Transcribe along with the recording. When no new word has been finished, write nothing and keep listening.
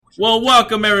Well,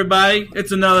 welcome everybody.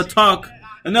 It's another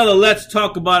Let's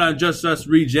Talk About on Just Us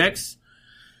ReJects.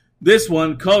 This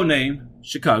one, codename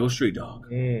Chicago Street Dog.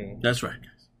 That's right,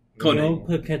 guys. Codename. Don't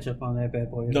put ketchup on that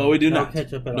bad boy. No, we do no not.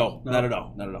 Ketchup at all. No, not at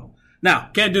all. Not at all. Now,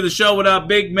 can't do the show without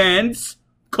big men's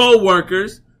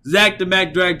co-workers. Zach the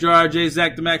Mac, Director RJ.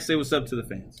 Zach the Mac, say what's up to the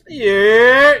fans.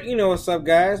 Yeah, you know what's up,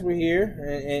 guys. We're here,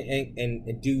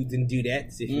 and dudes and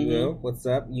dudettes, if you will. What's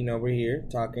up? You know we're here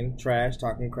talking trash,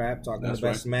 talking crap, talking the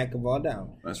best smack of all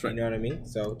down. That's right. You know what I mean?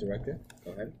 So, Director,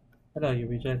 go ahead. Hello, you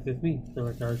reject with me,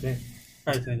 Director RJ.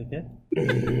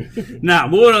 Alright, now,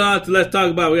 moving on to Let's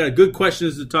Talk About. We got good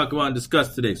questions to talk about and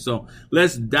discuss today. So,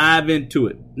 let's dive into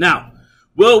it. Now,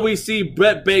 will we see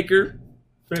Britt Baker,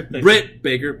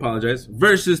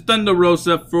 versus Thunder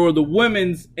Rosa for the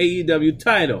women's AEW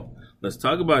title? Let's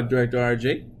talk about Director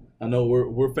RJ. I know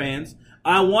we're fans.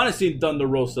 I want to see Thunder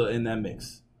Rosa in that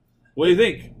mix. What do you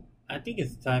think? I think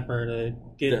it's time for her to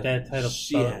get that title.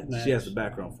 She has the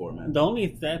background for it, man. The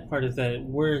only sad part is that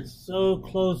we're so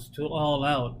close to All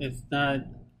Out. It's not.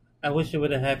 I wish it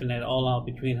would have happened at All Out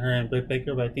between her and Britt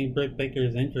Baker, but I think Britt Baker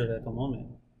is injured at the moment.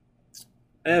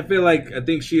 And I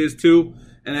think she is too.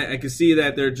 And I can see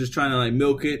that they're just trying to like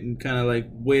milk it and kind of like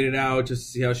wait it out just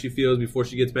to see how she feels before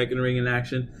she gets back in the ring in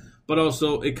action. But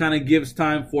also, it kind of gives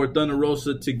time for Thunder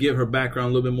Rosa to give her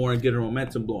background a little bit more and get her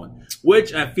momentum blowing.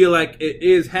 Which I feel like it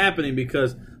is happening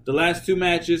because the last two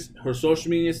matches, her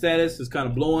social media status is kind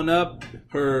of blowing up.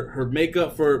 Her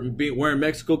makeup for wearing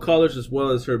Mexico colors as well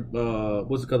as her,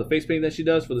 what's it called, the face paint that she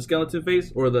does for the skeleton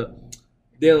face or the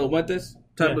De La Fuentes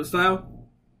type of style.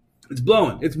 It's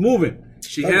blowing. It's moving.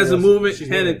 She has a movement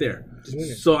headed there.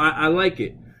 So I like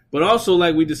it. But also,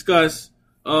 like we discussed,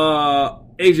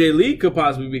 AJ Lee could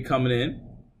possibly be coming in.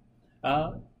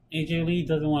 AJ Lee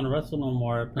doesn't want to wrestle no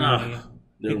more, apparently.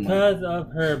 Because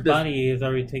of her body is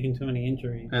already taking too many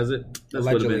injuries. Has it? That's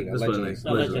allegedly.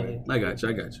 I got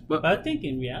you. But I think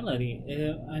in reality,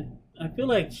 I feel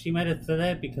like she might have said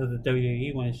that because of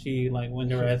WWE when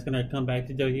they were asking her to come back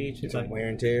to WWE. She's like, wear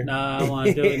and tear. Nah, I don't want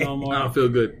to do it no more. I don't feel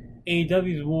good.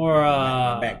 AEW's more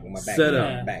my back, set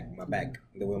up. My back.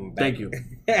 The way my back. Thank you.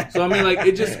 So I mean, like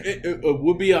it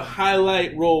would be a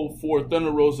highlight role for Thunder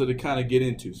Rosa to kind of get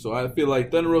into. So I feel like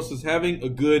Thunder Rosa's having a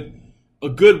good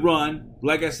run.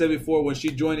 Like I said before, when she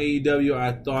joined AEW,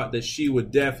 I thought that she would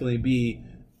definitely be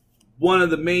one of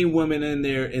the main women in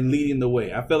there and leading the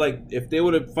way. I felt like if they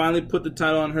would have finally put the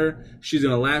title on her, she's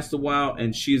gonna last a while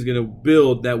and she's gonna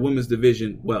build that women's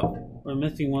division well. We're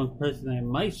missing one person that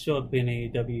might show up in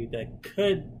AEW that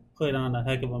could put on a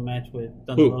heck of a match with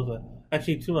Thunder Rosa.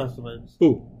 Actually, two wrestlers.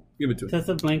 Who? Give it to me.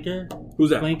 Tessa Blanchard. Who's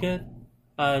that? Blanchard.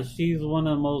 She's one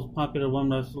of the most popular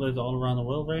women wrestlers all around the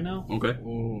world right now. Okay.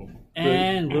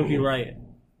 And Ruby Riott.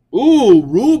 Ooh,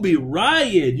 Ruby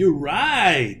Riott. You're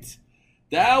right.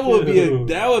 That would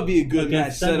be a good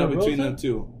match set up between them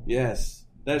two. Yes.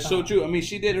 That's so true. I mean,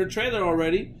 she did her trailer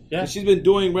already. Yeah. And she's been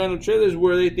doing random trailers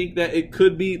where they think that it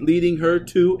could be leading her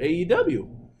to AEW.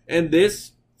 And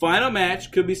this final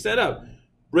match could be set up.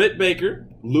 Britt Baker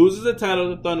loses the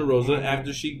title to Thunder Rosa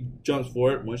after she jumps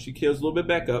for it, when she kills a little bit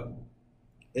back up.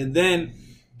 And then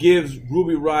gives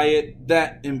Ruby Riott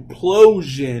that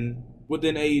implosion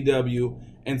within AEW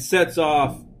and sets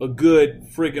off a good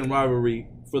freaking rivalry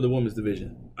for the women's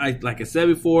division. Like I said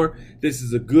before, this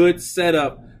is a good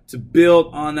setup to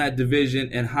build on that division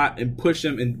and push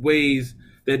them in ways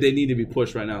that they need to be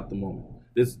pushed right now at the moment.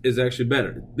 This is actually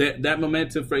better. That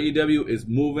momentum for AEW is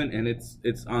moving and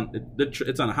it's on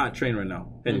a hot train right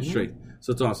now, heading straight.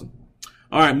 So it's awesome.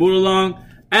 All right, moving along.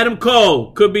 Adam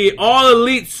Cole could be All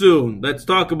Elite soon. Let's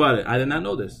talk about it. I did not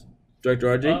know this.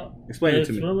 Director RJ, explain it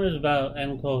to me. There's rumors about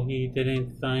Adam Cole. He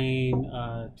didn't sign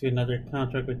to another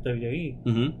contract with WWE.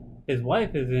 Mm-hmm. His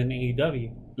wife is in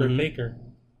AEW, Britt Baker.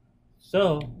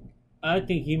 So I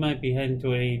think he might be heading to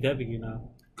AEW now.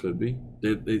 Could be.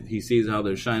 He sees how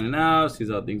they're shining out,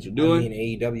 sees how things are doing. I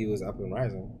mean, AEW is up and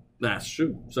rising. That's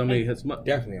true. Somebody has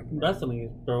definitely up and rising.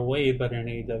 Wrestling, they're way better than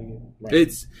AEW. Right.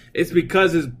 It's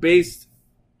because it's based.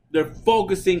 They're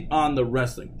focusing on the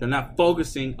wrestling. They're not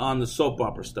focusing on the soap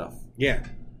opera stuff. Yeah.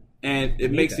 And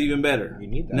it makes it even better. You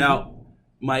need that. Now,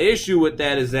 my issue with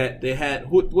that is that they had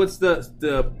what's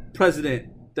the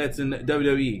president that's in the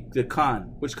WWE? The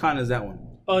Khan. Which Khan is that one?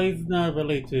 Oh, he's not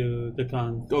related to the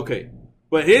Khan. Okay.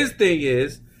 But his thing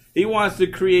is he wants to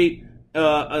create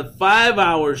a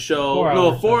 5-hour show,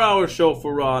 a 4-hour show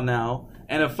for Raw now,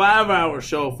 and a 5-hour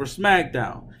show for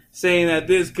SmackDown, saying that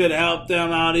this could help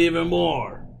them out even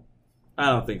more. I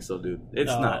don't think so, dude.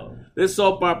 It's not. This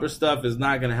soap opera stuff is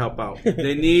not going to help out.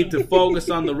 They need to focus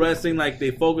on the wrestling like they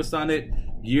focused on it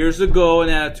years ago in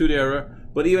Attitude Era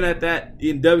But even at that,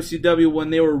 in WCW, when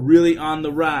they were really on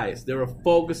the rise, they were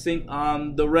focusing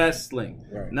on the wrestling,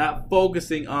 not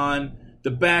focusing on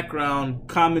the background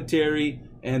commentary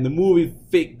and the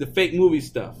fake movie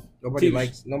stuff. Nobody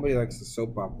likes the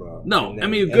soap opera. No, I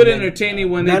mean good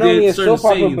entertaining when they did certain scenes. Not only a soap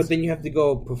opera, but then you have to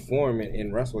go perform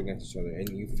and wrestle against each other, and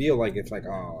you feel like it's like,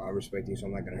 oh, I respect you, so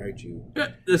I'm not gonna hurt you.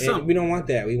 Yeah, we don't want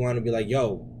that. We want to be like,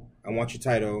 yo, I want your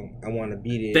title. I want to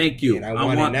beat it. Thank you. And I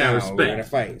want it now. Respect. We're gonna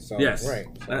fight. So, yes, right.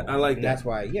 So, I like that. That's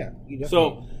why, yeah.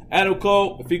 So Adam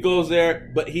Cole, if he goes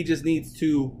there, but he just needs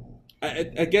to.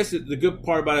 I guess the good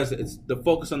part about it is it's the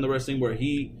focus on the wrestling, where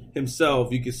he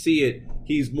himself, you can see it.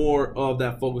 He's more of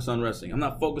that focus on wrestling. I'm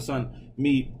not focused on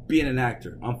me being an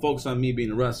actor. I'm focused on me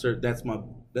being a wrestler. That's my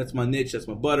niche. That's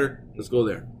my butter. Let's go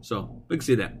there. So we can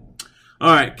see that.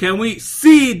 All right. Can we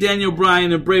see Daniel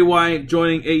Bryan and Bray Wyatt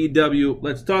joining AEW?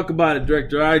 Let's talk about it,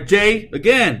 Director. All right, Jay,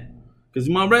 again, because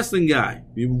he's my wrestling guy.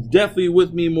 You're definitely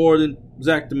with me more than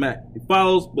Zach the Mac. He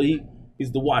follows, but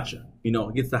he's the watcher. You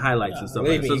know, gets the highlights and stuff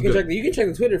like that. So you can check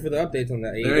the Twitter for the updates on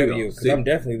that AEW, because I'm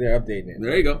definitely there updating it.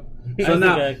 There you go. So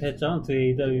now, I catch on to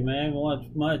AEW, man. I haven't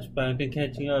watched much, but I've been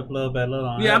catching up little by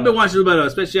little. Yeah, I've been watching a little bit,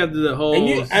 especially after the whole.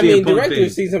 Director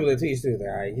sees some of the tweets too.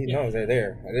 He knows they're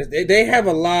there. They have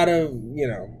a lot of,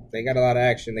 they got a lot of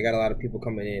action. They got a lot of people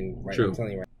coming in. Right, true. I'm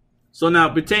telling you right. So now,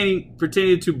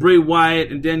 pertaining to Bray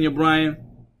Wyatt and Daniel Bryan,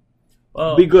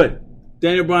 be good.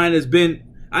 Daniel Bryan has been,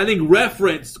 I think,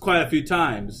 referenced quite a few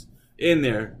times in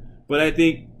there, but I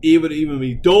think even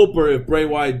be doper if Bray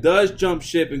Wyatt does jump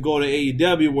ship and go to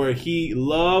AEW, where he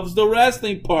loves the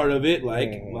wrestling part of it,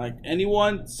 like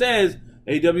anyone says,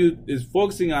 AEW is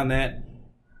focusing on that.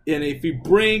 And if he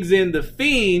brings in the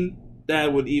Fiend,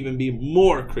 that would even be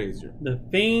more crazier. The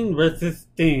Fiend versus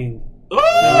Sting.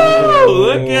 Oh,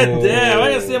 look at that!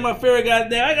 I gotta say my favorite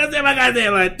goddamn. I gotta say my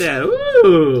goddamn like that.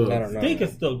 Ooh. I don't know. He can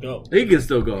still go. He can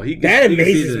still go. That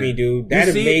amazes me, dude. That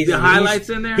amazes me. The highlights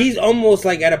in there. He's almost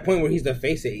like at a point where he's the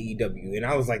face of AEW, and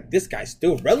I was like, this guy's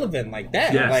still relevant like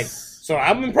that. Yes. Like, so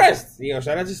I'm impressed. Shout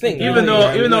out to Sting. Even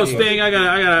though Sting, I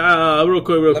got real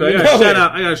quick. I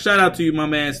got shout out to you, my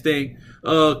man Sting.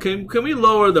 Can we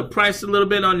lower the price a little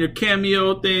bit on your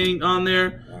Cameo thing on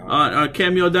there? On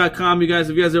Cameo.com, if you guys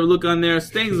ever look on there,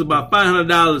 Sting's about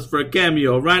 $500 for a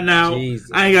Cameo right now. Jesus.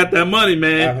 I ain't got that money,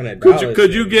 man.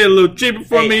 Could you get a little cheaper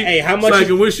for me? Hey, how much? So I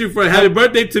can wish you for a happy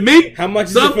birthday to me. How much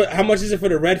is it for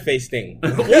the red face Sting? I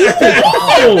did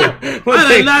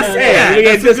not say that. We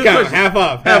get a discount, half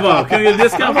off. Can we get a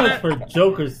discount for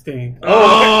Joker Sting?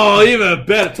 Oh, even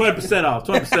better, 20% off.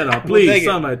 20% off, please,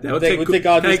 something like that. We'll take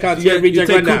all discounts. You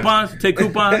take coupons. Take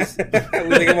coupons.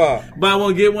 We'll take them all. Buy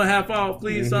one get one half off,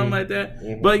 please. Something like that.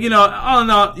 Mm-hmm. But all in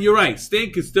all, you're right.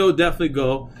 Sting can still definitely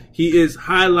go. He is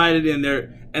highlighted in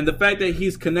there, and the fact that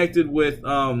he's connected with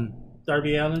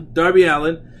Darby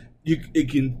Allin, you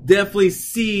can definitely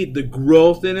see the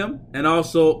growth in him, and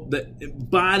also the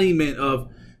embodiment of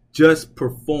just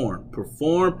perform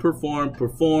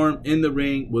in the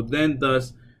ring, will then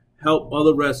thus help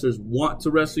other wrestlers want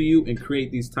to wrestle you and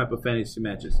create these type of fantasy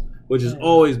matches, which has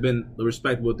always been the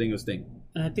respectable thing of Sting.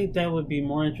 I think that would be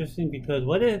more interesting, because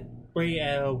what if Bray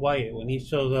Wyatt, when he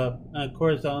shows up, of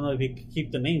course, I don't know if he could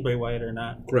keep the name Bray Wyatt or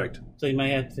not. Correct. So he might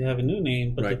have to have a new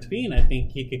name, but the Fiend, I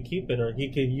think he could keep it, or he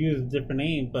could use a different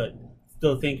name, but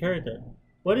still same character.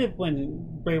 What if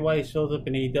when Bray Wyatt shows up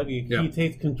in AEW, he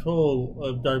takes control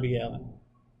of Darby Allin?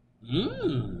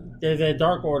 There's that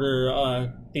Dark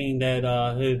Order thing that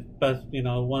his best,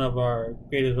 one of our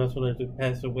greatest wrestlers who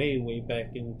passed away way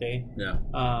back in the day. Yeah.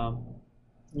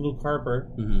 Luke Harper.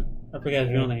 I forgot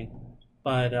his real name.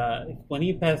 But when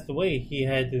he passed away, he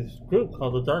had this group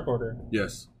called the Dark Order.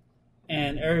 Yes.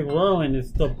 And Eric Rowan is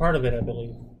still part of it, I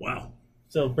believe. Wow.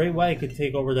 So Bray Wyatt could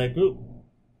take over that group.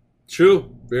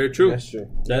 True. Very true. That's true.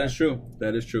 That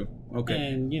is true. Okay.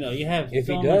 And, you have if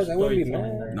so he does, much I wouldn't be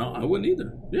storytelling mad. there. No, I wouldn't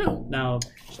either. Yeah. Now,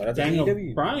 Daniel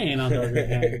Bryan, on the other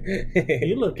hand,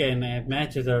 you look at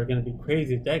matches that are going to be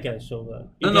crazy if that guy shows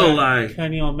up. No lie.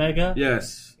 Kenny Omega.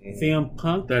 Yes. CM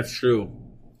Punk. That's true.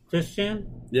 Christian.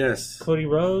 Yes. Cody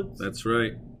Rhodes. That's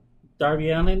right. Darby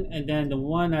Allin. And then the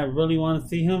one I really want to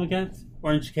see him against,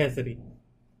 Orange Cassidy.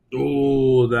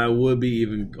 Oh, that would be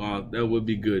that would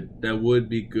be good. That would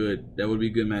be good. That would be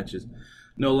good matches.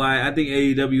 No lie, I think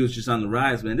AEW is just on the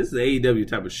rise, man. This is an AEW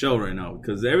type of show right now,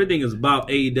 because everything is about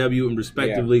AEW and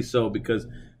respectively so, because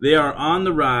they are on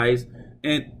the rise.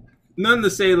 And none to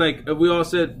say, like, if we all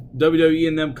said WWE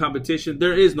and them competition,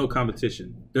 there is no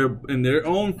competition. They're in their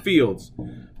own fields.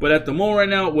 But at the moment right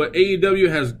now, what AEW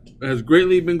has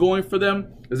greatly been going for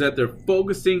them is that they're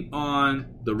focusing on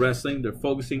the wrestling. They're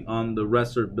focusing on the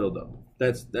wrestler build-up.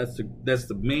 That's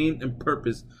the main and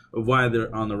purpose of why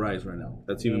they're on the rise right now.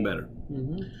 That's even better.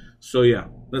 Mm-hmm. So yeah,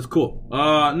 that's cool.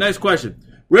 Next question.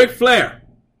 Ric Flair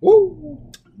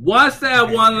wants to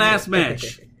have one last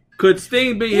match. Could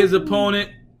Sting be his opponent?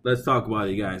 Let's talk about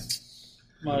it, guys.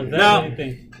 Now,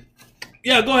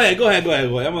 yeah, go ahead. I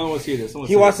want to see this.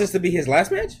 He wants this to be his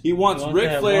last match? He wants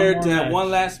Ric Flair to have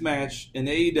one last match in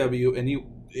AEW,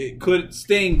 and could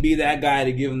Sting be that guy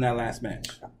to give him that last match?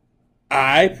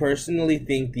 I personally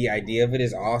think the idea of it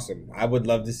is awesome. I would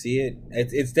love to see it.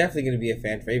 It's definitely going to be a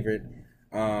fan favorite.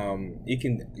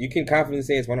 You can confidently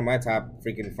say it's one of my top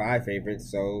freaking 5 favorites.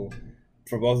 So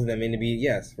for both of them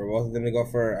to go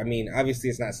for. I mean, obviously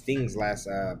it's not Sting's last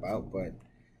bout, but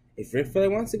if Ric Flair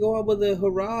wants to go out with a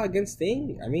hurrah against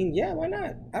Sting, I mean, yeah, why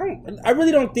not? I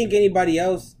really don't think anybody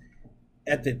else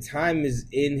at the time is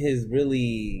in his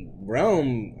really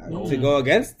realm to go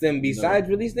against them besides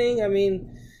really Sting. I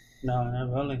mean. No,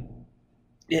 not really.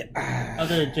 Yeah.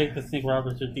 Other than Jake the Snake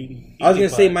Roberts or DD. I was going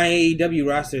to say my AEW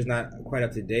roster is not quite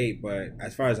up to date, but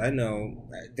as far as I know,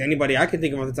 anybody I can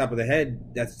think of off the top of the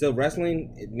head that's still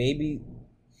wrestling, it maybe.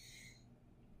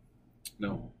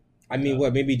 No. I mean,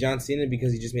 maybe John Cena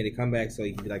because he just made a comeback, so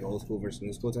he could be like old school versus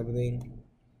new school type of thing.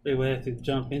 They would have to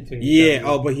jump into it.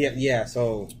 Yeah.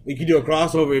 So we could do a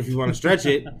crossover if you want to stretch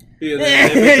it.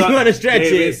 If you want to stretch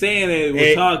it. They're saying it,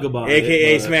 we'll talk about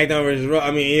AKA it. AKA SmackDown versus Raw. I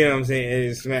mean, you know what I'm saying?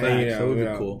 It's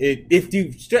cool. If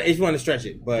you want to stretch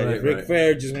it. But if Ric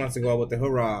Flair just wants to go out with the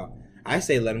hurrah, I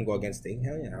say let him go against Sting.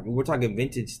 Hell yeah. I mean, we're talking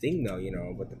vintage Sting, though,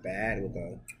 with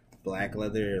the black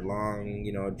leather, long,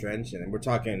 drench. And we're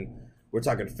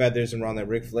talking feathers and around that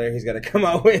Ric Flair. He's got to come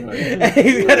out with.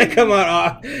 He's got to come out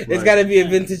off. It's got to be a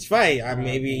vintage fight.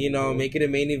 Maybe make it a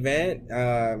main event.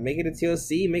 Make it a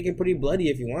TLC. Make it pretty bloody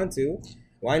if you want to.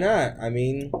 Why not? I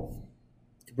mean,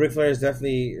 Ric Flair is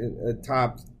definitely a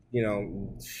top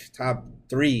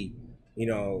 3.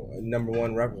 Number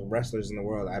 1 wrestlers in the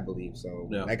world, I believe. So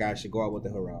that guy should go out with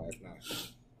the hurrah. If not,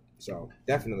 so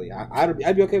definitely,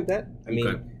 I'd be okay with that. I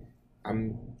mean, I'm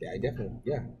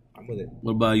with it.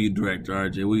 What about you, Director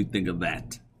RJ? What do you think of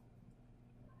that?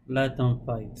 Let them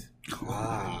fight.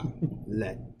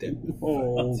 Let them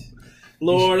fight.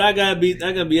 Lord, I gotta be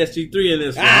SG3 in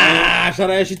this one. Shout out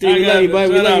SG3. We love you,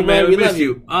 buddy. We love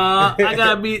you. I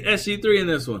gotta beat SG3 in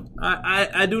this one.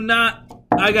 I do not.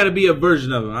 I gotta be a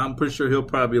version of him. I'm pretty sure he'll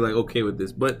probably be okay with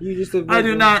this, but I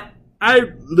do not.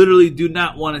 I literally do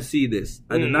not want to see this.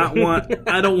 I do not want.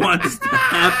 I don't want this to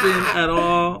happen at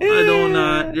all. I do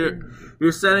not.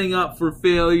 You're setting up for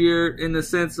failure in the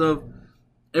sense of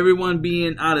everyone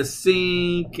being out of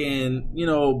sync, and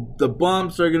the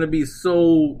bumps are gonna be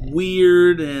so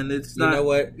weird, and it's not.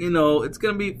 You know what? It's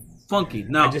gonna be funky.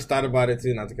 Now, I just thought about it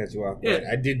too, not to cut you off. But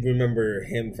I did remember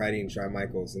him fighting Shawn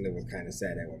Michaels, and it was kind of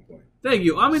sad at one point. Thank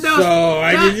you. I mean,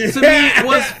 that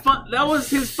was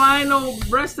his final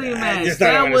wrestling match.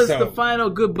 That was the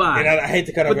final goodbye. And I hate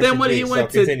to cut off. But then when he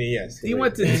went to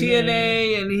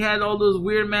TNA and he had all those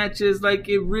weird matches,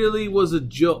 it really was a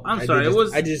joke. I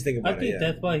just think about it. I think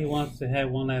that's why he wants to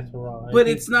have one last hurrah. But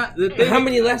it's not. How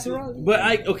many last hurrahs? But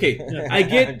I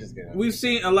get. We've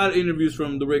seen a lot of interviews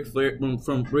from Ric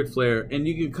Flair, and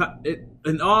you can cut it.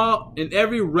 And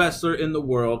every wrestler in the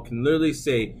world can literally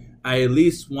say, I at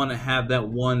least want to have that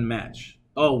one match.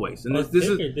 Always. And this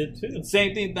is the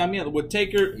same thing with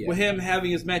Taker, with him having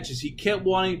his matches. He kept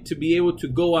wanting to be able to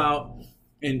go out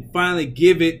and finally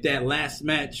give it that last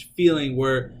match feeling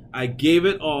where I gave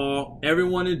it all.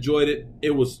 Everyone enjoyed it.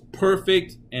 It was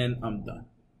perfect. And I'm done.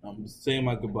 I'm saying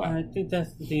my goodbye. I think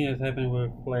that's the thing that's happening with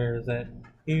Flair is that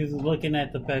he's looking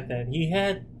at the fact that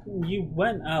you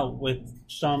went out with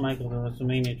Shawn Michaels at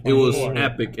WrestleMania 24. It was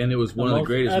epic, and it was one of the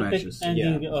greatest matches.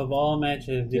 Ending of all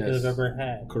matches you could have ever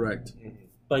had. Correct.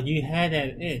 But you had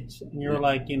that itch, and you're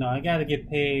like, I got to get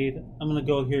paid. I'm gonna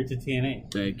go here to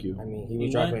TNA. Thank you. I mean, he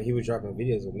was dropping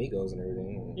videos of Migos and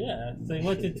everything. Yeah, so he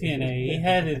went to TNA. He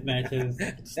had his matches,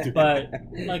 but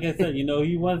like I said,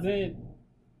 he wasn't.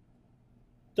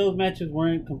 Those matches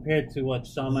weren't compared to what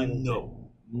Shawn Michaels did.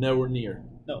 Nowhere near.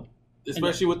 No.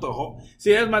 Especially with the Hulk.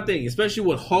 See, that's my thing. Especially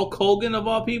with Hulk Hogan of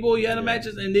all people, you had the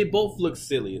matches, and they both look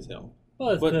silly as hell.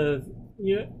 Well, it's because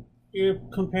you're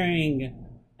comparing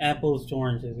apples to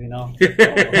oranges,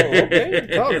 Okay.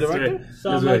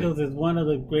 Shawn Michaels is one of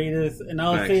the greatest, and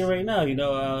I'll say it right now,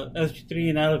 SG3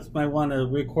 and Alex might want to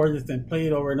record this and play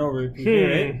it over and over if you hear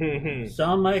it.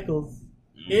 Shawn Michaels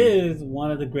is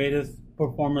one of the greatest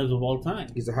performers of all time.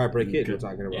 He's a heartbreak kid we're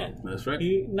talking about. Yeah. That's right.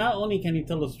 Not only can he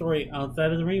tell a story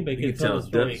outside of the ring, but he can tell a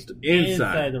story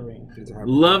inside the ring.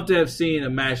 Love to have seen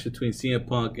a match between CM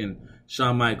Punk and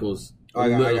Shawn Michaels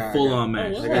A full-on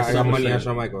match. I got money on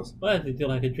Shawn Michaels. Well, I have to do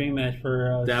like a dream match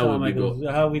for that Shawn would be Michaels.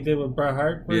 cool. How we did with Bret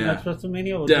Hart for next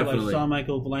WrestleMania. We'll do like Shawn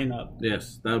Michaels lineup.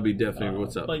 Yes, that would be definitely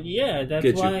what's up. But yeah, that's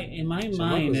why in my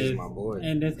mind is my boy.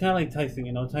 And it's kind of like Tyson.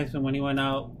 You know, Tyson when he went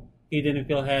out, he didn't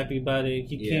feel happy about it.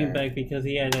 He came back because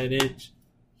he had that itch.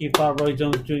 He fought Roy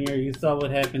Jones Jr. You saw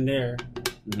what happened there.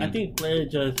 I think Flair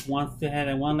just wants to have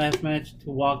that one last match to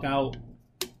walk out,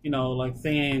 you know, like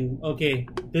saying, okay,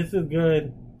 this is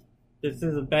good. This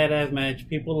is a badass match.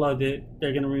 People loved it.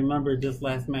 They're going to remember this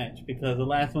last match because the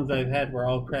last ones I've had were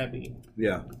all crappy.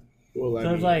 Yeah. Well,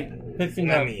 so it's like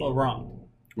fixing up a wrong.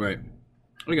 Right.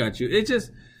 I got you. It's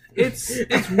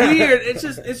weird. It's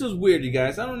just weird, you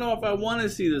guys. I don't know if I want to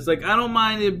see this. Like, I don't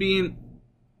mind it being,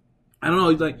 I don't know,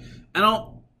 like,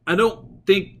 I don't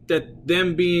think that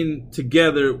them being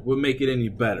together would make it any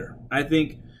better. I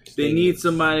think they need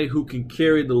somebody who can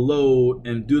carry the load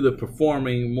and do the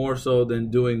performing more so than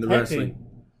doing the wrestling.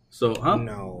 So,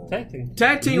 No. Tag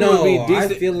team would be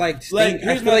decent. I feel like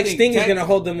Sting is going to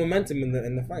hold the momentum in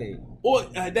the fight. Well,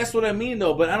 that's what I mean,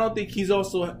 though. But I don't think he's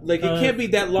also like it can't be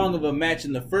that long of a match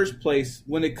in the first place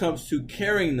when it comes to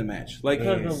carrying the match. Like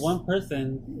because of one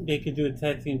person, they could do a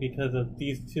tag team because of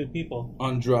these two people,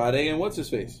 Andrade and what's his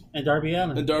face, and Darby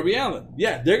Allin.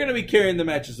 Yeah, they're going to be carrying the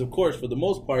matches, of course, for the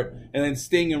most part, and then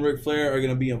Sting and Ric Flair are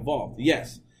going to be involved.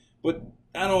 Yes, but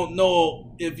I don't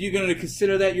know if you're going to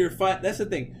consider that your fight. That's the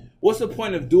thing. What's the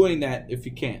point of doing that if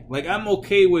you can't? Like, I'm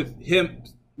okay with him,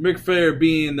 Ric Flair,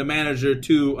 being the manager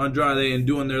to Andrade and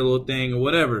doing their little thing or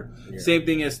whatever. Yeah. Same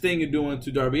thing as Sting is doing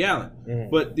to Darby Allin. Mm-hmm.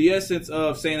 But the essence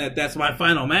of saying that that's my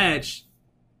final match,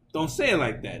 don't say it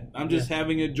like that. I'm just I'm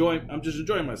just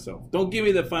enjoying myself. Don't give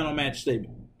me the final match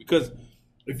statement. Because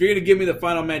if you're going to give me the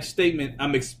final match statement,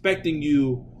 I'm expecting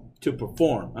you to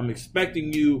perform. I'm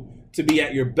expecting you to be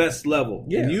at your best level.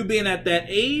 Yeah. And you being at that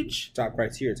age, top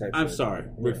criteria type. I'm sorry,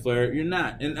 Ric Flair, you're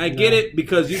not. And I get it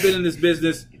because you've been in this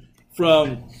business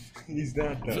from. He's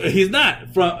not. Though. He's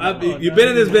not from. You've been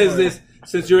in this business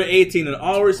since you were 18. And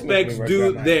all respects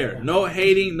due there. No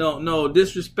hating, no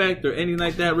disrespect or anything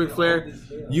like that, Ric Flair.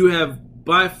 You have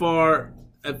by far,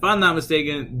 if I'm not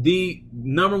mistaken, the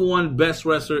number one best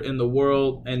wrestler in the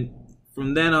world, and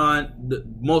from then on, the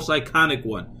most iconic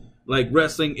one. Like,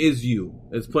 wrestling is you.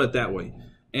 Let's put it that way.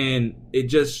 And it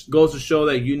just goes to show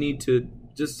that you need to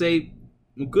just say,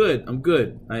 I'm good.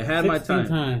 I had my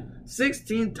time.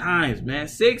 16 times, man.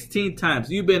 16 times.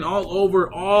 You've been all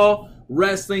over all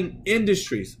wrestling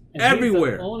industries. And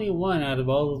everywhere. He's the only one out of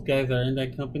all those guys that are in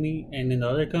that company and in the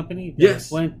other company that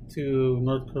went to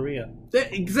North Korea.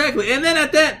 Exactly. And then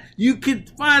at that, you could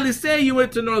finally say you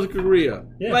went to North Korea.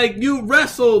 Yeah. Like, you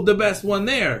wrestled the best one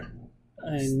there.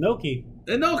 And Inoki.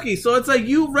 So it's like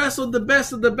you wrestled the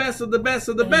best of the best of the best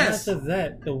of the best. Not just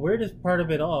that, the weirdest part of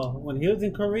it all, when he was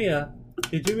in Korea,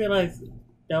 did you realize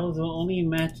that was the only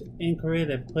match in Korea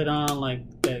that put on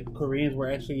like that Koreans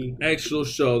were actual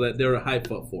show that they were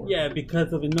hyped up for? Yeah,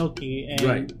 because of Inoki,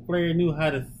 and Flair knew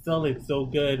how to sell it so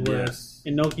good. Where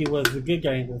Inoki was the good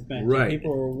guy in this match. Right.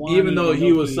 People were wanting even though Inoki.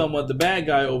 He was somewhat the bad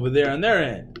guy over there on their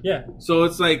end. Yeah. So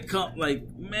it's like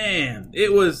man,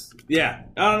 it was I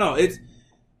don't know.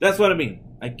 That's what I mean.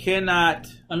 I cannot...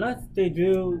 Unless they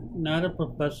do not a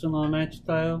professional match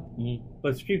style,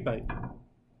 but street fight.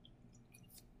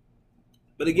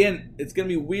 But again, it's going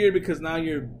to be weird because now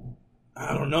you're...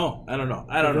 I don't know.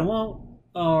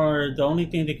 Or the only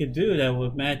thing they could do that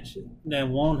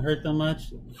won't hurt them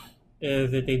much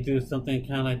is if they do something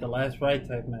kind of like the Last Ride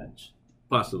type match.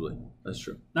 Possibly. That's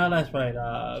true. Not Last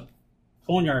Ride,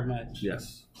 Boneyard match.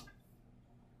 Yes.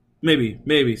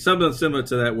 Maybe something similar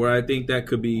to that, where I think that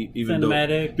could be even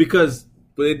cinematic. Dope. Because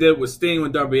what they did with Sting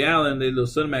with Darby Allin, they did a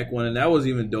cinematic one, and that was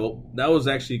even dope. That was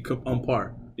actually on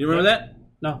par. You remember that?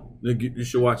 No. You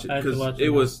should watch it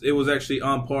because it was actually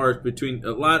on par between a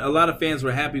lot of fans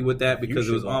were happy with that because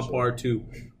it was on par to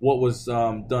what was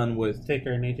done with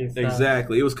Taker and AJ Styles.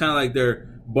 Exactly. It was kind of like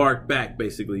their bark back,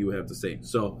 basically. You would have to say.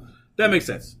 So that makes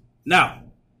sense. Now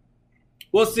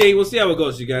we'll see how it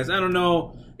goes, you guys. I don't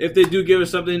know. If they do give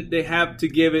us something, they have to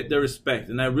give it their respect.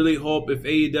 And I really hope if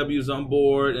AEW is on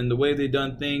board and the way they've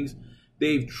done things,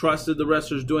 they've trusted the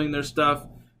wrestlers doing their stuff.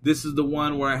 This is the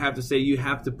one where I have to say you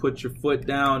have to put your foot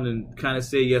down and kind of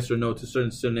say yes or no to certain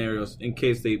scenarios in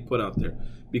case they put out there.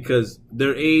 Because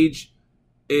their age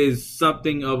is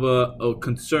something of a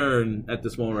concern at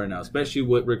this moment right now, especially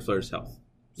with Ric Flair's health.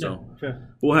 So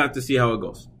we'll have to see how it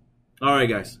goes. All right,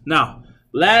 guys. Now,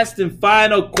 last and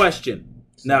final question.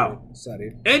 Now,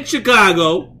 in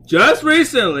Chicago, just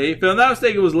recently, if I'm not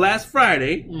mistaken, it was last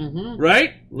Friday,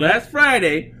 right? Last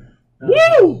Friday.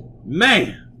 Woo!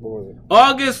 Man.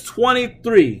 August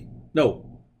 23.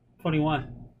 No.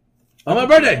 21. On my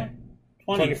birthday.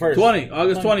 21st. 20.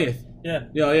 August 20th. Yeah.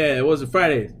 Yeah, it was a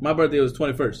Friday. My birthday was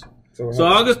 21st. So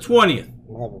August 20th.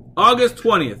 August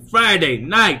 20th. Friday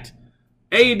night.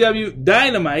 AEW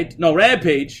Dynamite. No,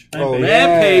 Rampage.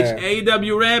 Rampage.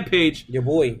 AEW Rampage. Your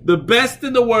boy. The best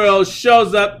in the world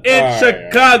shows up in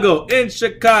Chicago. In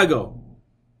Chicago.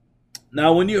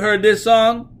 Now, when you heard this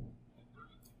song,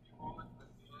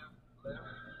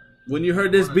 when you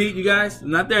heard this beat, you guys,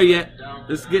 I'm not there yet.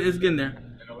 It's getting there.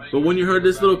 But when you heard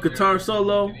this little guitar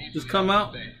solo just come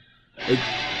out,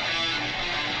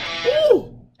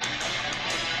 ooh!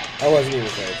 I wasn't even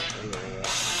close.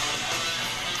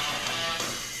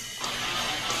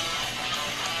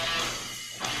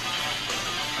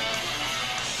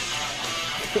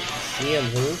 CM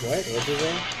who? What? What's his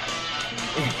name?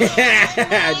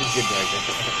 I just get back.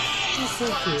 That's so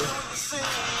cute.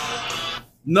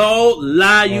 No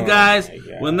lie, you guys.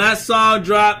 When that song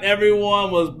dropped,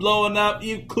 everyone was blowing up,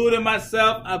 including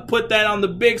myself. I put that on the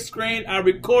big screen. I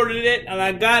recorded it, and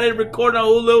I got it recorded on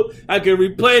Hulu. I can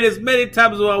replay it as many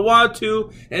times as I want to.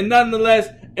 And nonetheless,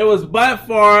 it was by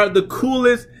far the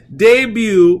coolest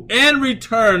debut and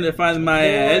return, if I might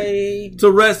add,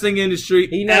 to wrestling industry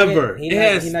ever.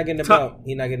 He's not getting a belt.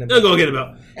 He's not getting a belt. He'll go get a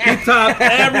belt. He topped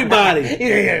everybody.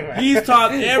 He's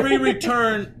topped every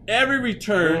return,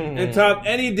 and topped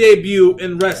any debut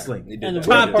in wrestling. And the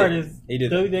weird part is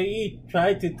WWE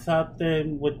tried to top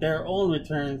them with their own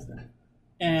returns.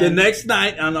 And the next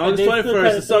night on August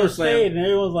 21st at SummerSlam, and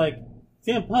everyone was like,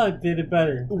 CM Punk did it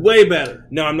better. Way better.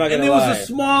 No, I'm not going to lie. lie. And it was a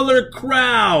smaller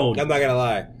crowd. I'm not going to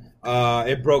lie.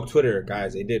 It broke Twitter,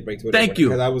 guys. It did break Twitter. Thank you.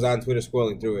 Because I was on Twitter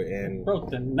scrolling through it. And broke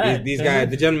the net. These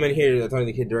guys, the gentleman here, Tony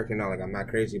the Kid Director, now, like, I'm not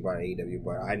crazy about AEW,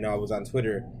 but I know I was on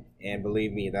Twitter. And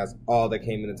believe me, that's all that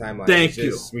came in the timeline. Thank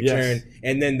you. Return. Yes.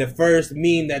 And then the first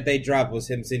meme that they dropped was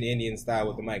him sitting Indian style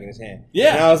with the mic in his hand.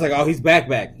 Yeah. And I was like, oh, he's back.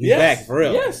 He's back, for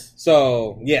real. Yes.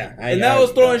 So, yeah. That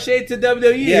was throwing shade to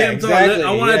WWE. Yeah, exactly.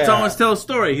 I want to tell a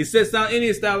story. He sits down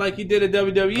Indian style like he did at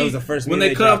WWE. That was the first when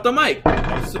they cut off the mic.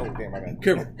 Okay, my bad.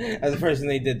 That's the first thing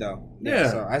they did, though.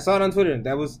 Yeah. So I saw it on Twitter.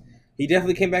 He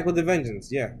definitely came back with a vengeance.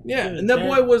 Yeah. Yeah. And that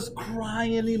boy was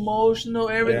crying, emotional.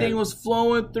 Everything was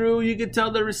flowing through. You could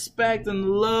tell the respect and the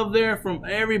love there from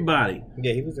everybody.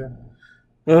 Yeah, he was there.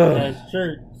 That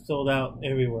shirt sold out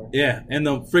everywhere. Yeah. And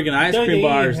the freaking ice cream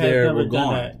bars there were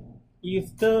gone. You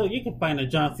can find a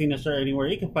John Cena shirt anywhere.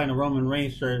 You can find a Roman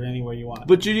Reigns shirt anywhere you want.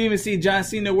 But you didn't even see John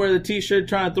Cena wear the T-shirt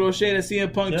trying to throw shade at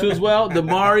CM Punk too as well. The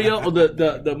Mario or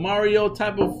the Mario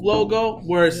type of logo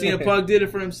where CM Punk did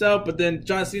it for himself, but then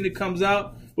John Cena comes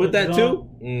out with that too.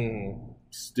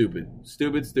 Stupid. And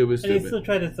they still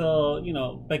try to sell,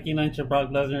 Becky Lynch and Brock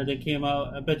Lesnar. They came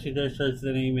out. I bet you their shirts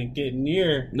didn't even get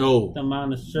near the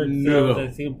amount of shirt sales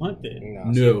that CM Punk did.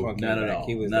 No, not at all.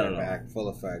 He was back, full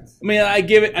effects. I mean, I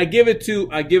give it to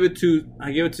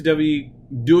WWE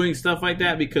doing stuff like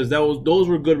that because those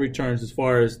were good returns as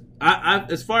far as the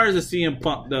CM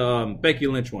Punk, the Becky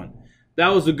Lynch one.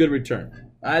 That was a good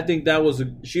return. I think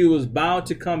she was bound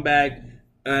to come back.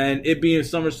 And it being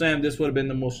SummerSlam, this would have been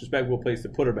the most respectable place to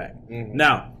put her back. Mm-hmm.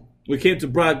 Now, we came to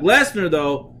Brock Lesnar,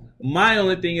 though. My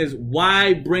only thing is,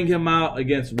 why bring him out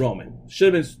against Roman?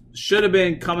 Should have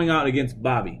been coming out against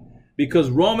Bobby. Because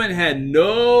Roman had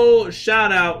no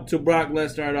shout out to Brock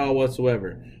Lesnar at all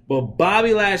whatsoever. But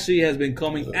Bobby Lashley has been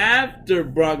coming after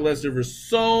Brock Lesnar for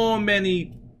so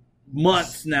many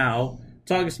months now,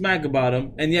 talking smack about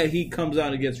him, and yet he comes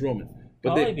out against Roman.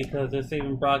 Probably because they're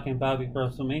saving Brock and Bobby for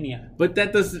WrestleMania. But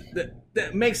that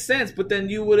makes sense. But then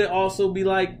you would also be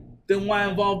like, then why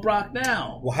involve Brock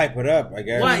now? Well, hype it up, I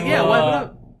guess. Why? Yeah, hype it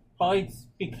up. Probably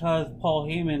because Paul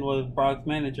Heyman was Brock's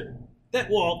manager.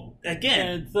 Again.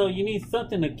 And so you need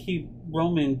something to keep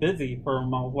Roman busy for a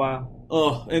while.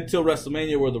 Until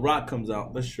WrestleMania where The Rock comes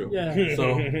out. That's true. Yeah.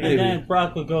 So and then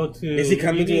Brock will go to... Is he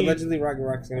coming to allegedly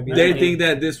Rock's going to be... They think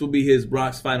that this will be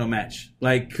Brock's final match.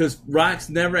 Because Rock's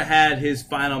never had his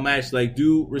final match.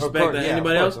 Due respect to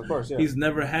anybody else. Of course, yeah. He's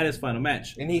never had his final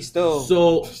match. And he's still...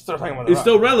 talking about it's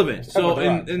still relevant. So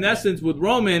in essence, with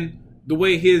Roman, the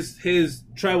way his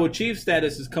tribal chief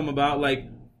status has come about,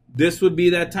 this would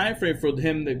be that time frame for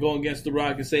him to go against The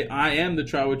Rock and say, I am the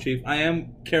tribal chief. I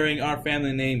am carrying our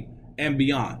family name and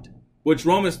beyond. Which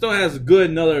Roman still has a good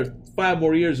another 5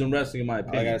 more years in wrestling, in my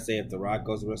opinion. I gotta say, if The Rock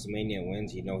goes to WrestleMania and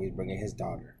wins, he's bringing his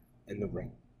daughter in the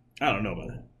ring. I don't know about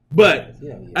that. But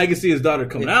I can see his daughter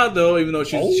coming out, though, even though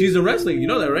she's in wrestling. You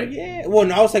know that, right? Yeah. Well,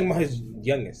 no, I was talking about his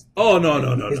youngest. Oh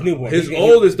no, His newborn. His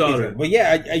oldest daughter. But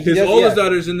yeah, his oldest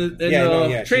daughter's in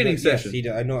the training session.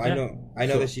 Yes, I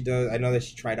know that she does. I know that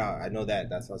she tried out. I know that.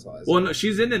 That's what I was. Well, no,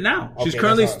 she's in it now. Okay, she's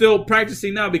currently still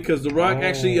practicing now because The Rock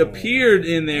actually appeared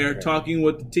in there talking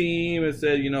with the team and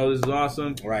said, this is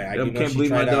awesome. Right. I can't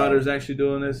believe my daughter's actually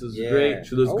doing this. This is great.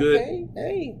 She looks good.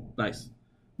 Hey. Nice.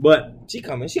 But she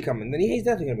coming. Then he's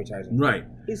definitely gonna retire. Right.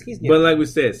 He's but like we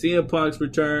said, CM Punk's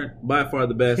return by far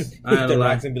the best. I don't know.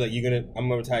 Rock's gonna be like, I'm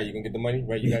gonna retire. You gonna get the money,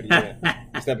 right? You got it.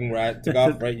 Stepping where I took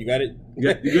off, right? You got it.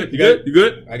 You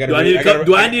good?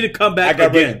 Do I need to come back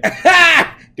again?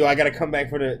 Do I gotta come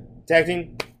back for the tag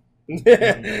team? We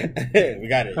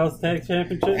got it. Cross tag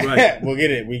championship. Right. We'll get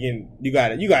it. We can. You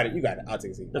got it. I'll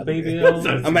take a seat. The baby. I'm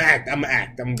gonna act.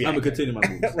 I'm gonna continue my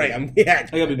moves. Right. I'm gonna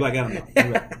act. I gotta be Black Adam now.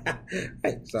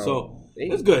 Right. So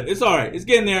it's good. It's all right. It's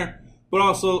getting there. But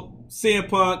also CM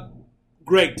Punk,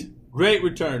 great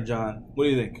return, John. What do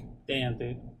you think? Damn,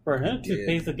 dude. For him to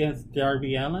face against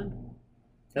Darby Allin,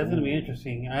 that's gonna be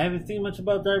interesting. I haven't seen much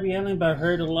about Darby Allin, but I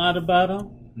heard a lot about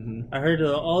him. Mm-hmm. I heard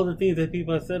all the things that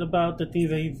people have said about the things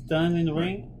that he's done in the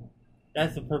ring.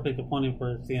 That's the perfect opponent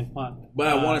for CM Punk. But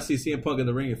I want to see CM Punk in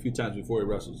the ring a few times before he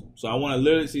wrestles him. So I want to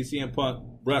literally see CM Punk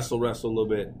wrestle a little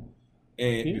bit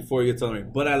before he gets on the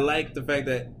ring. But I like the fact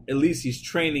that at least he's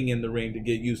training in the ring to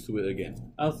get used to it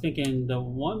again. I was thinking the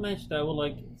one match that I would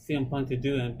like CM Punk to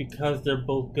do, and because they're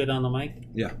both good on the mic,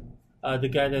 the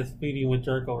guy that's feuding with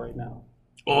Jericho right now.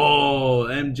 Oh,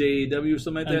 MJW or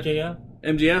something like that?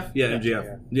 MJF? Yeah,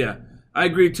 MJF. Yeah. I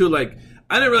agree too. Like,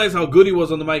 I didn't realize how good he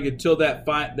was on the mic until that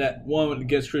one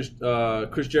against Chris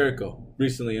Jericho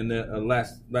recently in the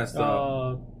last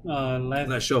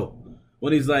show.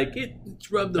 When he's like, it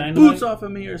rubbed the boots off of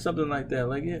me or something like that.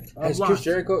 Like, has Chris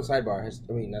Jericho, sidebar,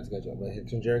 not to cut you off, but has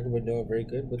Chris Jericho been doing very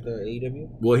good with the AEW?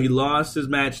 Well, he lost his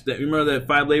match. Remember that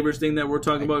 5 labors thing that we were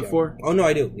talking about before? Oh, no,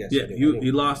 I do. Yes. Yeah,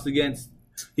 he lost against...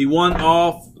 He won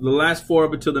all the last 4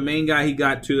 up until the main guy he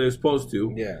got to that he was supposed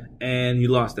to. Yeah. And he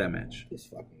lost that match.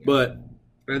 But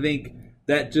I think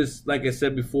that just, like I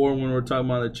said before when we were talking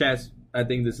about the chats, I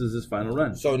think this is his final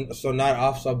run. So not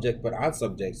off subject, but on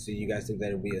subject. So you guys think that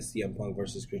it'll be a CM Punk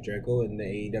versus Chris Jericho in the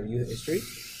AEW history?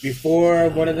 Before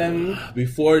one of them?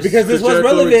 Because this was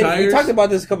relevant. Retires? We talked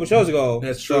about this a couple shows ago.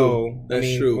 That's true.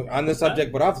 That's true. On the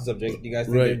subject, but off the subject, you guys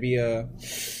think there'd be a...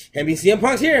 Can be CM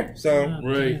Punk's here, so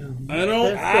right. I don't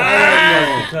know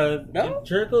because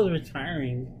Jericho's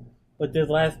retiring. But this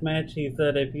last match, he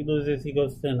said if he loses, he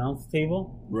goes to the announce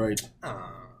table. Right.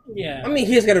 Yeah. I mean,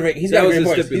 he's got a great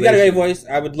voice. He's got a great voice.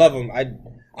 I would love him. I'd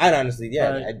honestly,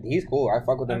 he's cool. I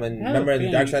fuck with him. And remember, in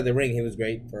the Dark Side of the Ring, he was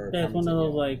great for. That's one of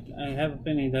those I have a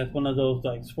feeling that's one of those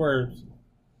swerves.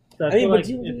 I mean, but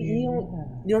you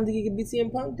don't think he could beat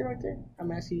CM Punk, director?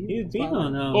 I'm asking you. He's beat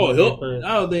on him. Oh,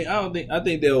 I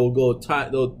think they'll go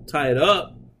they'll tie it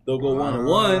up. They'll go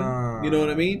 1-1. You know what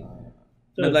I mean?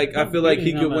 So like I feel like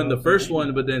he could win the first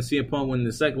one, but then CM Punk win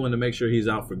the second one to make sure he's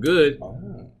out for good.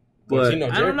 But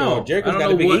I don't know. Jericho's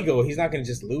got a big ego. He's not going to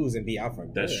just lose and be out for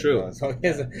good. That's true. So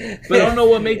but I don't know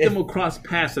what make them cross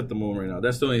paths at the moment right now.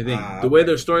 That's the only thing. The way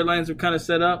their storylines are kind of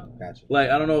set up. Gotcha. Like,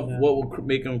 I don't know what will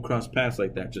make them cross paths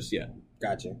like that just yet.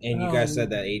 Gotcha. And you guys said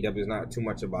that AEW is not too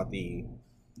much about the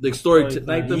story,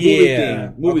 like the movie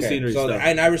thing, movie scenery stuff.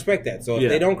 And I respect that. So if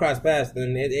they don't cross paths,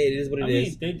 then it is what it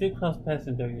is. They did cross paths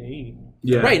in WWE.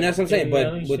 Yeah. Right, that's what I'm saying.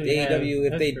 But with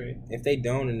AEW, if they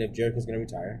don't, and if Jericho's going to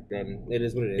retire, then it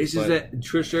is what it is. It's just that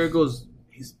Chris Jericho's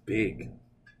he's big.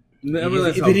 He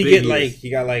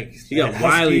got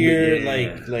Wiley,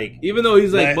 like even though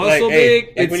he's like muscle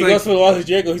big, it's when he goes to the wall with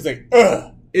Jericho, he's like,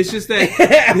 ugh. It's just that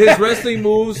his wrestling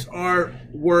moves are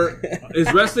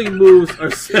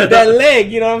set that up.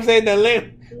 Leg, you know what I'm saying? That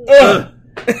leg.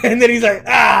 And then he's like,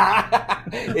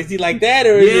 is he like that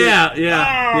or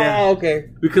yeah. Okay.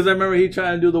 Because I remember he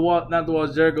tried to do the wall, not the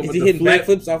walls Jericho, but the flip.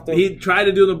 Backflips off the. He tried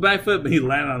to do the backflip, but he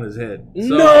landed on his head.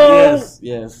 So, no.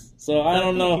 Yes. So I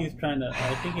don't know. He's trying to.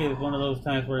 I think it was one of those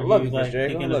times where he's like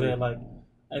thinking of it like,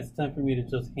 it's time for me to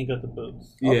just hang up the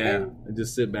boots. Yeah, and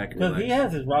just sit back and relax. Because he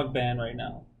has his rock band right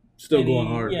now. Still going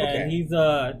hard. Yeah, and he's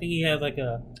I think he has like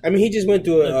a. I mean, he just went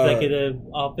to a executive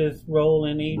office role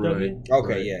in AEW. Right.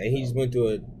 Okay, yeah, and he just went to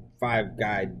a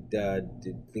 5-guy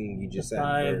thing you just said.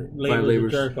 5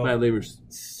 labors.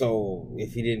 So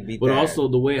if he didn't beat but also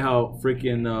the way how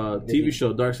freaking TV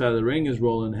show Dark Side of the Ring is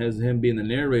rolling has him being the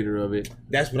narrator of it.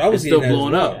 That's what I was. It's still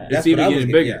blowing up. Yeah. It's even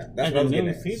getting bigger. Yeah. That's what I was getting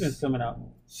at. Season's coming out.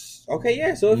 Okay,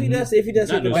 yeah. So if he does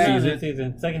not the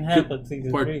season, second half of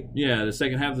season 3. Yeah, the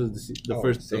second half is the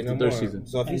first of the third season.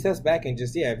 So if he steps back and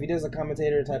just if he does a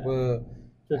commentator type of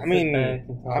Just I mean,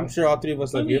 I'm sure all three of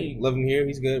us love him here.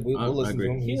 He's good. We'll listen to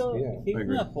him. He's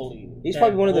not fully. He's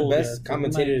probably one of the best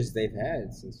commentators they've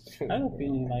had since. I have a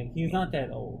feeling like he's not that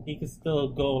old. He could still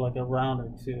go like a round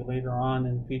or two later on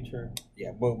in the future.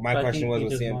 Yeah, but my question was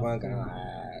with CM Punk.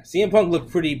 CM Punk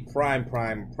looked pretty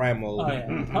primal. Oh,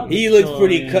 yeah. He looked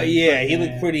pretty. He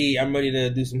looked pretty. I'm ready to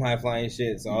do some high flying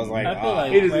shit. So I was like,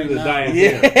 he just needs a giant.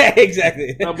 Yeah,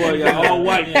 exactly. That boy got all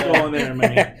white going there,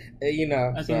 man. You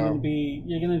know, I think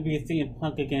you're gonna be seeing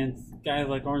Punk against guys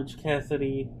like Orange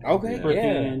Cassidy,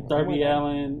 Darby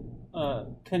Allin,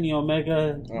 Kenny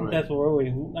Omega. That's what we're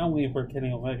waiting. I'm waiting for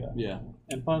Kenny Omega. Yeah,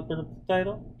 and Punk for the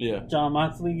title. Yeah, John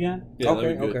Moxley again. Yeah,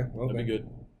 that'd be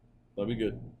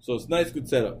good. So it's nice, good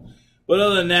setup. But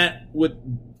other than that,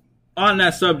 on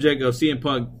that subject of CM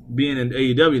Punk being in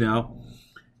AEW now,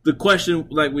 the question,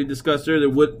 like we discussed earlier,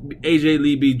 would AJ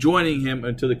Lee be joining him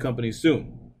into the company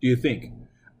soon? Do you think?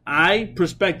 I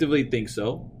prospectively think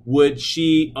so. Would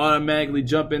she automatically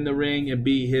jump in the ring and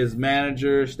be his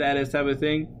manager status type of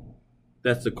thing?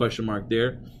 That's the question mark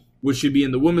there. Would she be in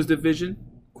the women's division?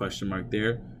 Question mark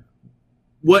there.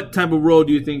 What type of role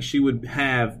do you think she would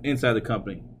have inside the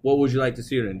company? What would you like to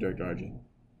see her in, Director RJ?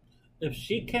 If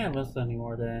she can't wrestle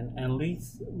anymore, then at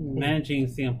least managing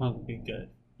CM Punk would be good.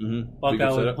 Mm-hmm. Walk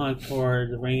out with Punk for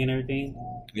the ring and everything.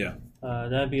 Yeah.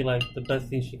 That'd be like the best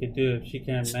thing she could do if she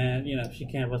can't if she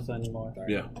can't wrestle anymore.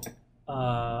 Yeah.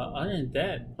 Other than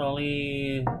that,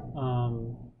 probably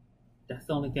that's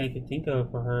the only thing I could think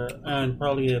of for her, and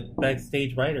probably a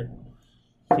backstage writer.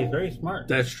 She's very smart.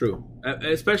 That's true.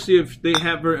 Especially if they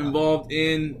have her involved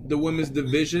in the women's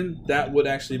division, that would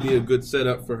actually be a good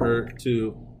setup for her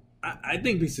to, I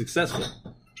think, be successful.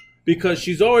 Because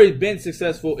she's already been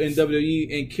successful in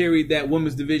WWE and carried that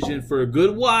women's division for a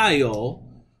good while.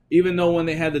 Even though when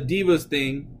they had the Divas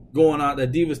thing going on,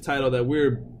 that Divas title, that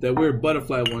weird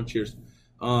butterfly one, cheers,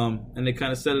 and they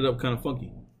kind of set it up kind of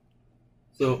funky.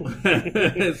 So,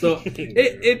 it's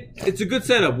a good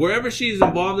setup. Wherever she's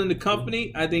involved in the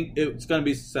company, I think it's going to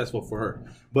be successful for her.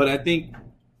 But I think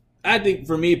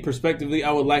for me, prospectively,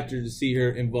 I would like to see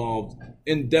her involved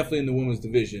definitely in the women's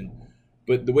division.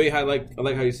 But the way I like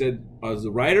how you said as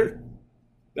a writer,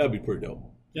 that'd be pretty dope.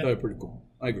 Yeah. That'd be pretty cool.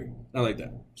 I agree. I like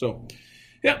that. So,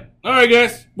 yeah. All right,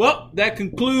 guys. Well, that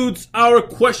concludes our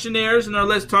questionnaires and our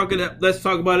Let's Talk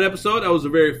About It episode. That was a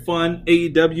very fun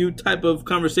AEW type of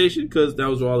conversation because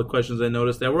those were all the questions I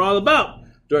noticed that were all about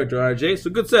Director RJ.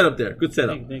 So good setup there. Good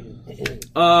setup. Thank you.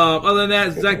 Other than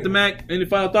that, Zach the Mac, any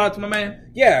final thoughts, my man?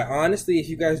 Yeah, honestly, if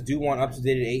you guys do want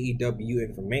up-to-date AEW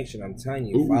information, I'm telling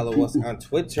you, follow us on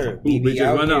Twitter. We be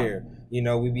out here. You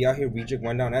know, we be out here, ReJect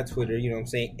Rundown at Twitter. You know what I'm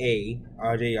saying?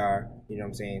 RJR. You know what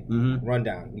I'm saying? Mm-hmm.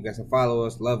 Rundown. You guys can follow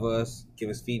us, love us, give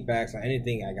us feedbacks on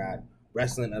anything. I got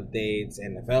wrestling updates,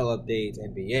 NFL updates,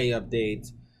 NBA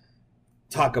updates,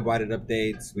 talk about it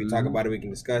updates. We talk about it, we can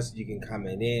discuss it. You can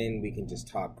comment in. We can just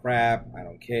talk crap. I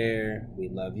don't care. We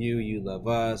love you. You love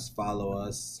us. Follow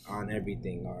us on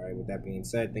everything. All right. With that being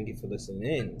said, thank you for listening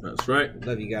in. That's right.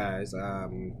 Love you guys.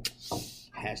 #love.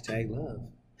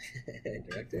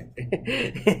 Director.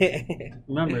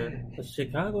 Remember, the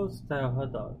Chicago style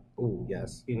hot dog. Oh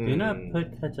yes. You do not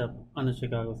put ketchup on a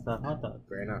Chicago style hot dog.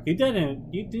 Fair enough. You do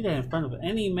that in front of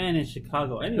any man in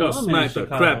Chicago. Any woman in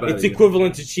Chicago. It's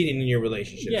equivalent to cheating in your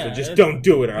relationship. Yeah, so just don't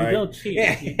do it. All right. You don't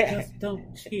cheat. You just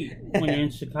don't cheat when you're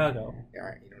in Chicago. All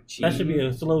right. You don't cheat. That should be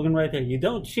a slogan right there. You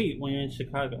don't cheat when you're in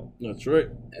Chicago. That's right.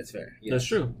 That's fair. Yes. That's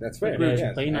true. That's fair.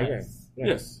 Yes. Play nice.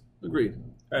 Yes. Agreed.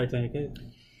 All right, thank you.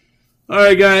 All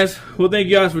right, guys. Well, thank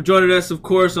you guys for joining us, of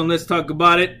course, on Let's Talk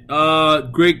About It.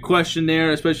 Great question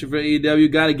there, especially for AEW.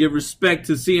 Got to give respect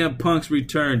to CM Punk's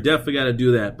return. Definitely got to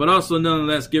do that. But also,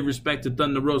 nonetheless, give respect to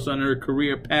Thunder Rosa on her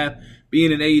career path,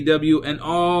 being in AEW, and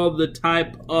all the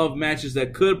type of matches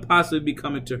that could possibly be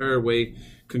coming to her way.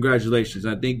 Congratulations.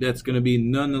 I think that's going to be,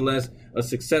 nonetheless, a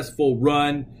successful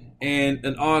run and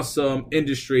an awesome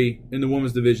industry in the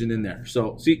women's division in there.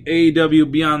 So, see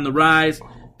AEW beyond the rise.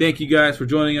 Thank you guys for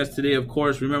joining us today, of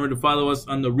course. Remember to follow us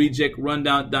on the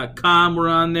ReJectRundown.com. We're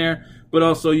on there. But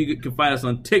also, you can find us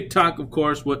on TikTok, of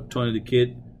course, with Tony the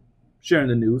Kid, sharing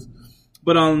the news.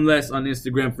 But unless on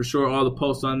Instagram, for sure, all the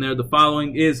posts on there. The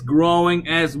following is growing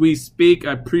as we speak.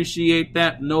 I appreciate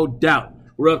that, no doubt.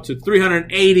 We're up to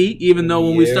 380, even though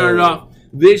when we started off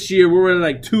this year, we were at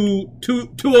like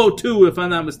 202, if I'm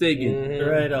not mistaken.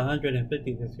 We're at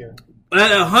 150 this year.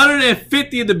 at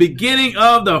 150 at the beginning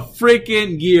of the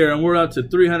freaking year, and we're up to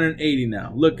 380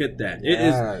 now. Look at that. It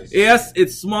is, yes,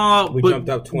 it's small. We jumped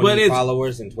up 20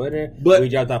 followers in Twitter. But we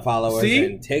jumped up followers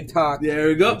in TikTok. There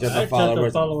we go. I jumped up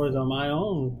followers on my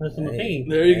own personal page.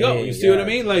 There you go. You see what I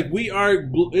mean? Like,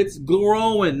 it's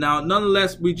growing now.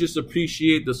 Nonetheless, we just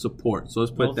appreciate the support. So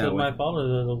let's put it that way. My followers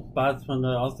are those bots from the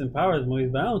Austin Powers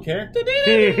movies, but I don't care.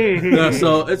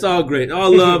 So it's all great.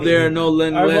 All love there. No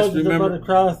less. Remember,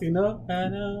 cross, you know. I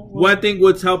know. One thing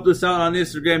what's helped us out on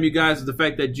Instagram, you guys, is the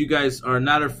fact that you guys are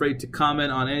not afraid to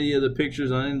comment on any of the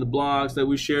pictures, on any of the blogs that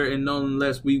we share, and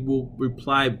nonetheless, we will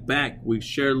reply back. We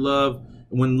share love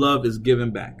when love is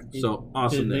given back. So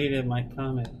awesome. You deleted my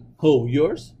comment. Oh,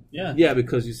 yours? Yeah. Yeah,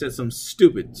 because you said something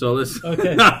stupid. So let's.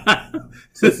 Okay.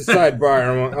 Just a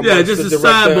sidebar. Just a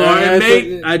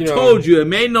sidebar. I told you it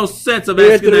made no sense of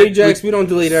asking that. ReJects, we don't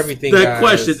delete everything. That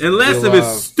question, unless if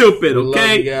it's stupid.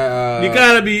 Okay.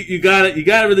 You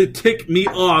gotta really tick me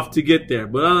off to get there.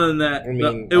 But other than that,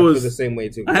 it was the same way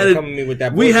too. We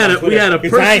had a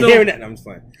personal. I'm just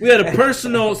playing. We had a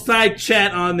personal side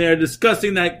chat on there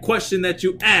discussing that question that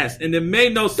you asked, and it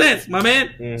made no sense, my man.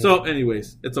 Mm-hmm. So,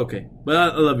 anyways, it's okay. But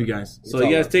I love you guys. So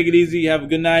you guys take it easy. Have a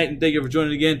good night, and thank you for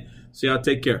joining again. So y'all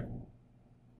take care.